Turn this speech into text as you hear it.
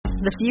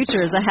The future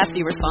is a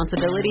hefty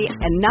responsibility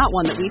and not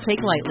one that we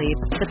take lightly.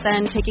 But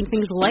then taking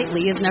things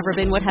lightly has never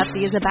been what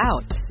Hefty is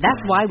about. That's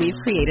why we've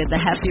created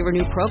the Hefty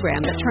Renew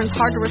program that turns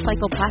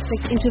hard-to-recycle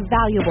plastics into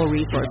valuable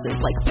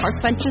resources like park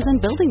benches and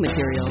building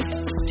materials.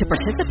 To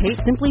participate,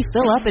 simply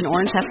fill up an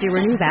orange Hefty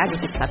Renew bag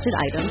with accepted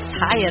items,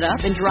 tie it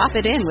up, and drop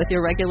it in with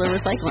your regular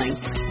recycling.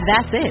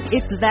 That's it.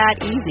 It's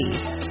that easy.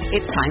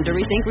 It's time to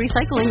rethink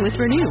recycling with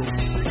Renew.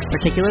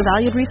 Particular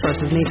valued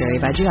resources may vary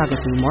by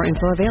geography. More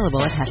info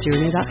available at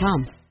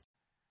heftyrenew.com.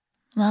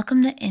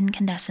 Welcome to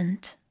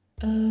Incandescent.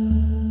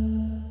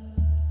 When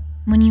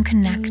you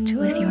connect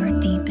with your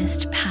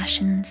deepest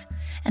passions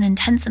and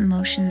intense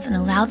emotions and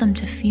allow them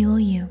to fuel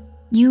you,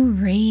 you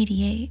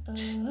radiate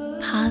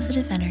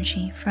positive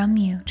energy from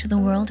you to the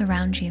world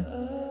around you.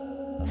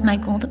 It's my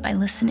goal that by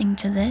listening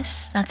to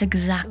this, that's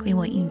exactly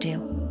what you do.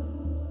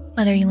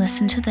 Whether you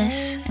listen to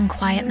this in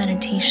quiet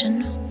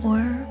meditation or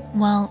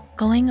while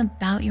going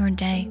about your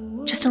day,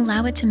 just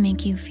allow it to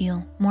make you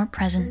feel more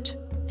present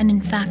and,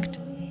 in fact,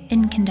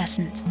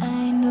 incandescent.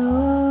 I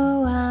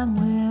know I'm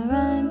where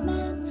I'm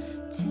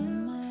meant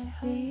to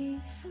be.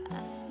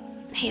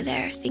 Hey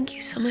there, thank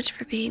you so much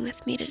for being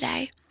with me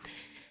today.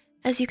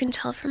 As you can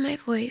tell from my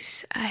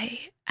voice,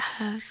 I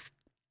have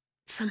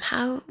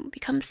somehow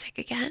become sick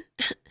again.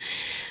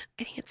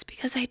 I think it's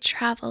because I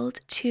traveled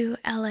to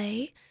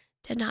LA,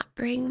 did not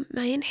bring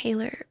my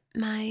inhaler.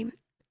 My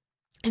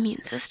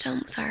immune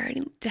system was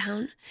already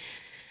down.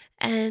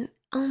 And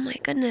oh my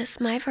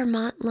goodness, my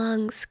Vermont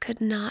lungs could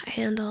not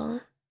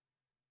handle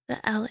the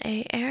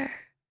LA air.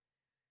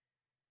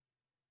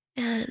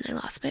 And I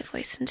lost my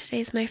voice, and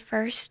today's my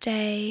first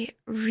day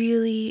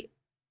really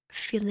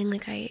feeling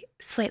like I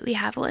slightly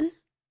have one.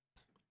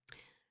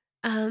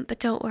 But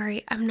don't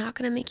worry, I'm not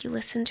going to make you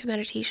listen to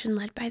meditation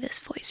led by this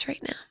voice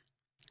right now.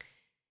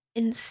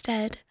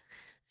 Instead,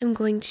 I'm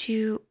going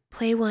to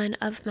play one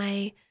of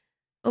my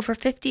over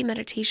 50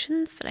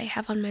 meditations that I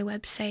have on my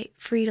website,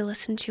 free to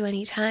listen to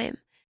anytime.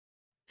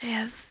 I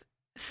have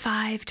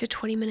 5 to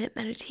 20 minute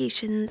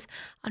meditations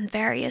on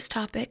various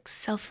topics: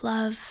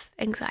 self-love,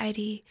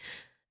 anxiety,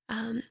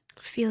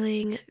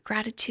 feeling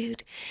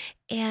gratitude,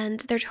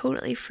 and they're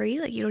totally free.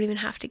 Like, you don't even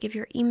have to give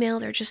your email.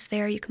 They're just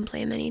there. You can play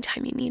them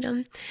anytime you need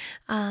them.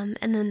 And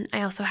then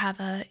I also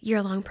have a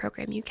year-long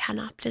program you can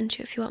opt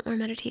into if you want more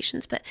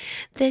meditations, but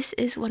this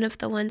is one of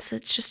the ones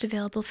that's just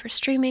available for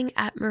streaming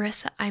at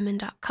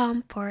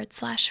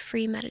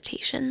marissaiman.com/free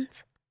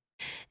meditations.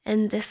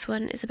 And this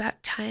one is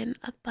about time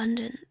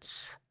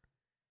abundance.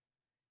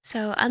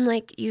 So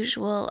unlike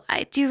usual,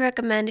 I do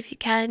recommend, if you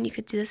can, you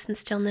could do this in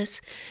stillness.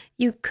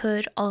 You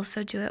could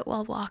also do it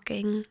while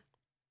walking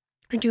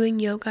or doing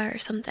yoga or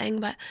something,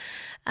 but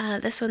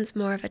this one's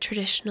more of a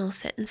traditional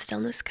sit in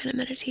stillness kind of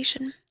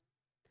meditation.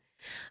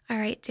 All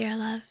right, dear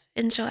love,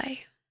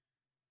 enjoy.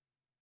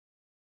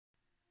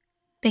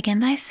 Begin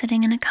by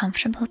sitting in a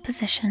comfortable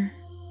position,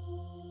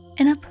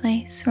 in a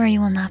place where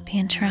you will not be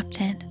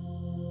interrupted.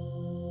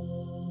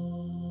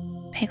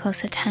 Pay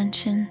close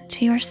attention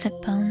to your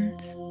sit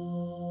bones,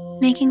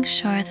 making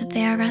sure that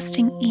they are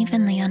resting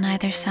evenly on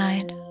either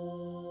side.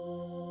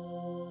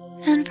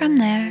 And from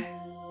there,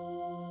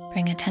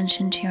 bring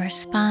attention to your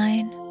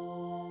spine,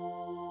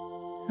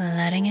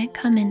 letting it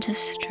come into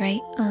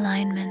straight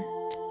alignment,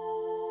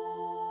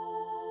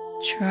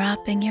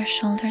 dropping your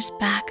shoulders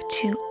back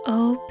to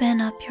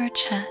open up your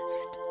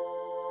chest,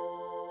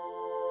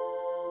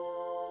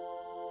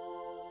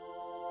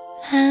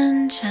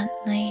 and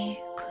gently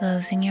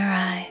closing your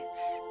eyes.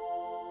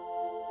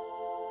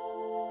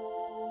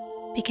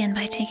 Begin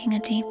by taking a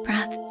deep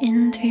breath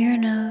in through your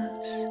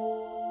nose,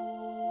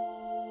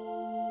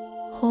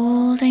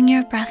 holding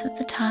your breath at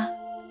the top,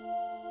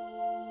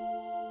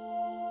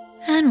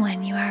 and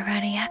when you are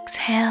ready,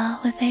 exhale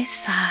with a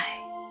sigh.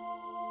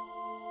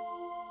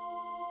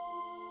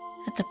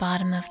 At the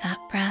bottom of that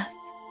breath,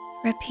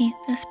 repeat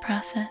this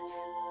process,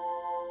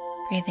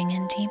 breathing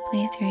in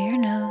deeply through your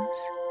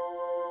nose,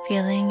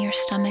 feeling your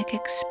stomach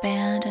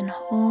expand and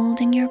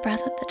holding your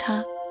breath at the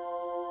top.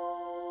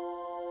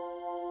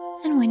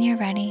 And when you're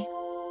ready,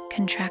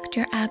 contract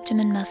your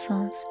abdomen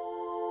muscles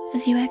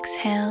as you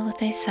exhale with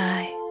a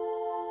sigh.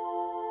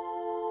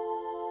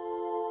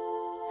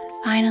 And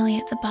finally,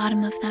 at the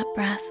bottom of that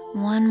breath,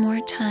 one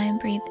more time,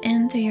 breathe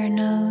in through your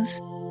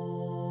nose.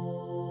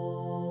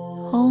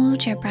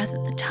 Hold your breath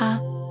at the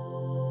top.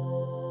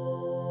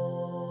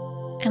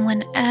 And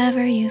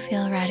whenever you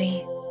feel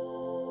ready,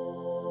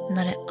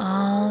 let it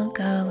all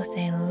go with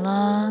a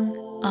long,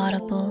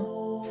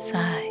 audible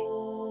sigh.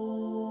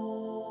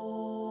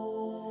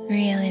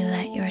 Really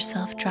let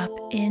yourself drop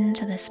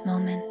into this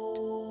moment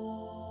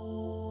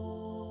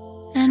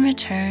and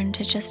return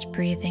to just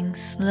breathing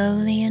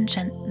slowly and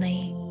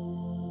gently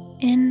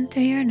in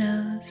through your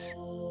nose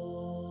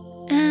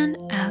and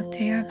out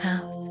through your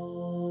mouth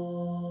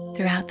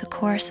throughout the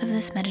course of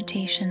this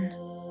meditation.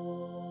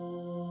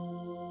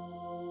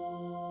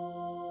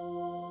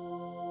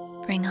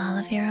 Bring all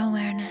of your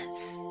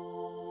awareness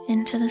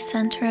into the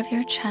center of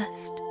your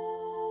chest,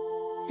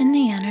 in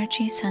the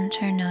energy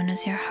center known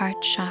as your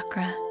heart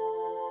chakra.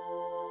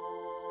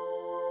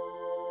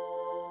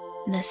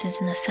 This is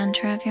in the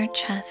center of your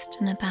chest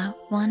and about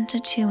 1 to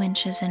 2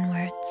 inches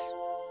inwards.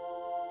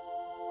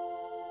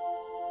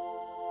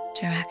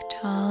 Direct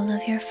all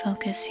of your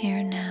focus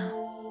here now.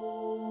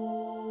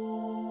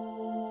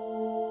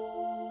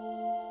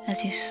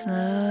 As you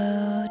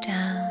slow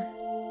down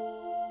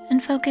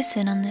and focus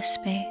in on this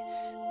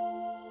space,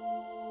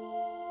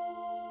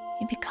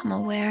 you become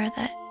aware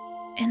that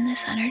in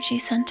this energy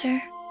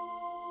center,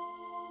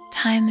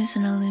 time is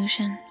an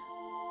illusion.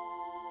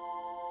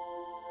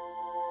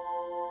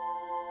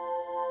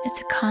 It's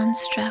a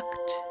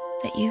construct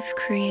that you've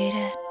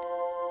created,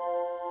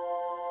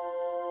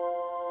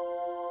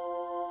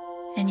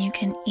 and you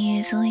can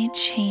easily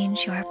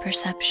change your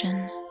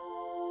perception.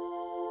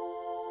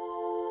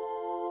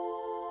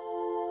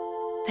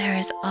 There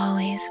is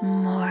always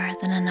more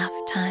than enough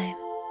time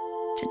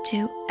to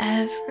do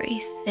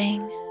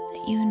everything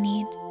that you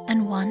need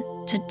and want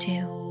to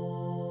do.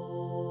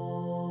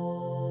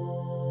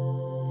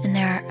 And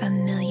there are a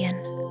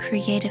million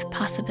creative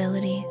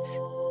possibilities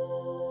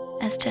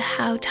as to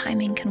how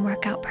timing can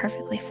work out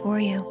perfectly for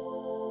you.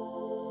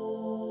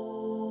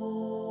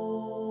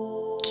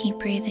 Keep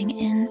breathing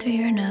in through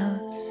your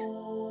nose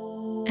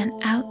and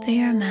out through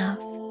your mouth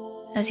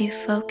as you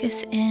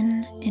focus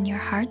in your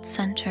heart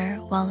center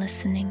while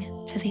listening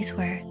to these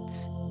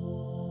words.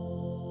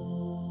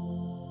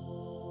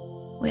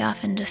 We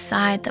often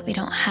decide that we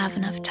don't have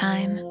enough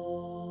time,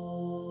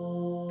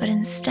 but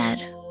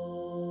instead,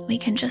 we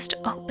can just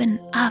open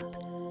up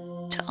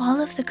to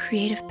all of the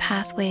creative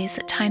pathways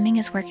that timing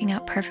is working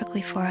out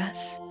perfectly for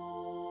us.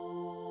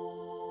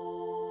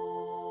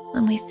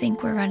 When we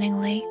think we're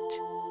running late,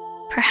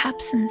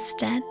 perhaps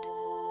instead,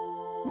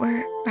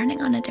 we're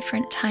running on a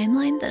different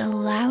timeline that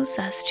allows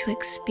us to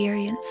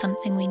experience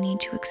something we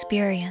need to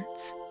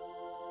experience.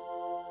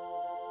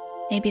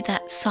 Maybe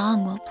that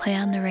song will play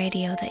on the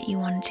radio that you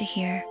wanted to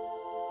hear.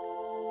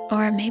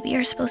 Or maybe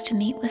you're supposed to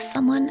meet with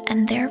someone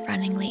and they're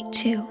running late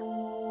too.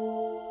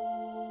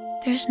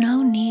 There's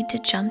no need to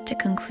jump to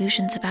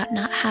conclusions about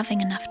not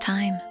having enough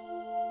time.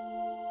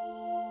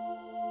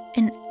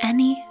 In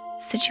any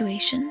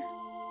situation,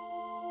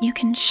 you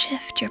can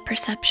shift your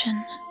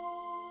perception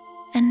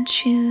and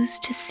choose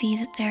to see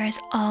that there is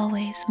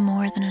always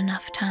more than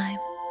enough time.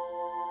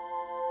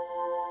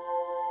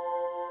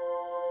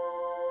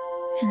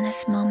 In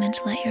this moment,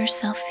 let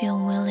yourself feel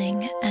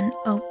willing and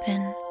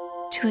open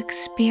to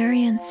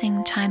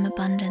experiencing time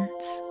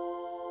abundance.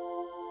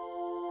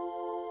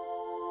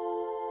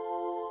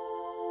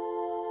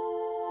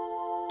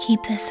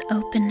 Keep this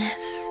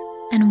openness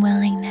and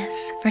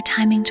willingness for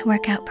timing to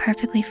work out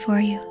perfectly for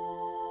you.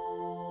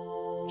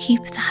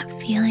 Keep that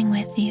feeling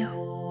with you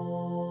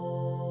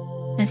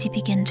as you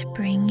begin to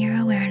bring your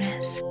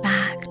awareness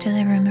back to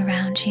the room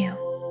around you.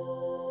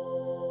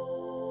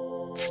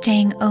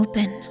 Staying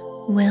open,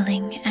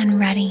 willing, and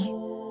ready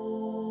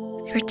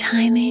for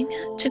timing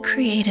to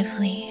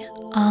creatively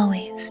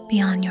always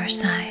be on your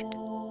side.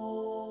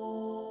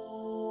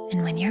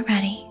 And when you're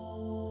ready,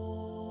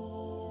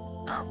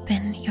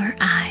 open your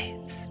eyes.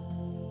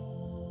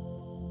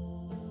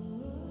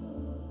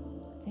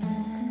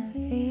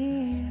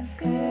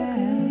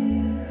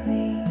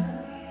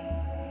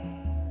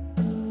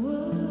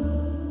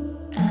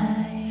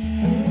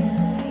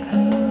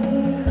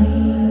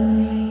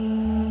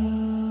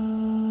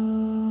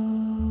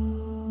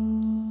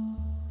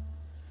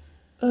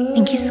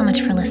 Thank you so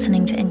much for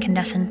listening to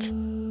Incandescent.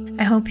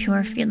 I hope you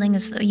are feeling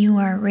as though you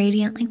are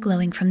radiantly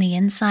glowing from the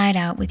inside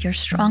out with your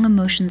strong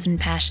emotions and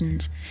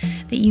passions,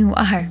 that you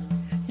are,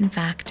 in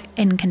fact,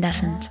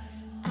 incandescent.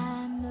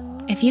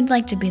 If you'd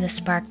like to be the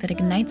spark that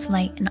ignites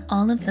light in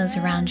all of those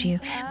around you,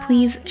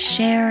 please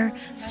share,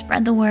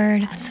 spread the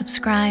word,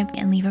 subscribe,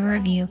 and leave a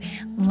review.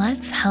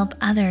 Let's help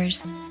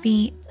others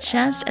be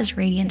just as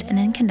radiant and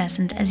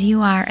incandescent as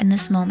you are in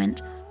this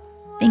moment.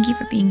 Thank you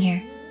for being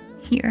here.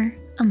 You're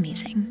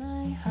amazing.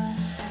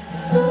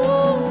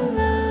 So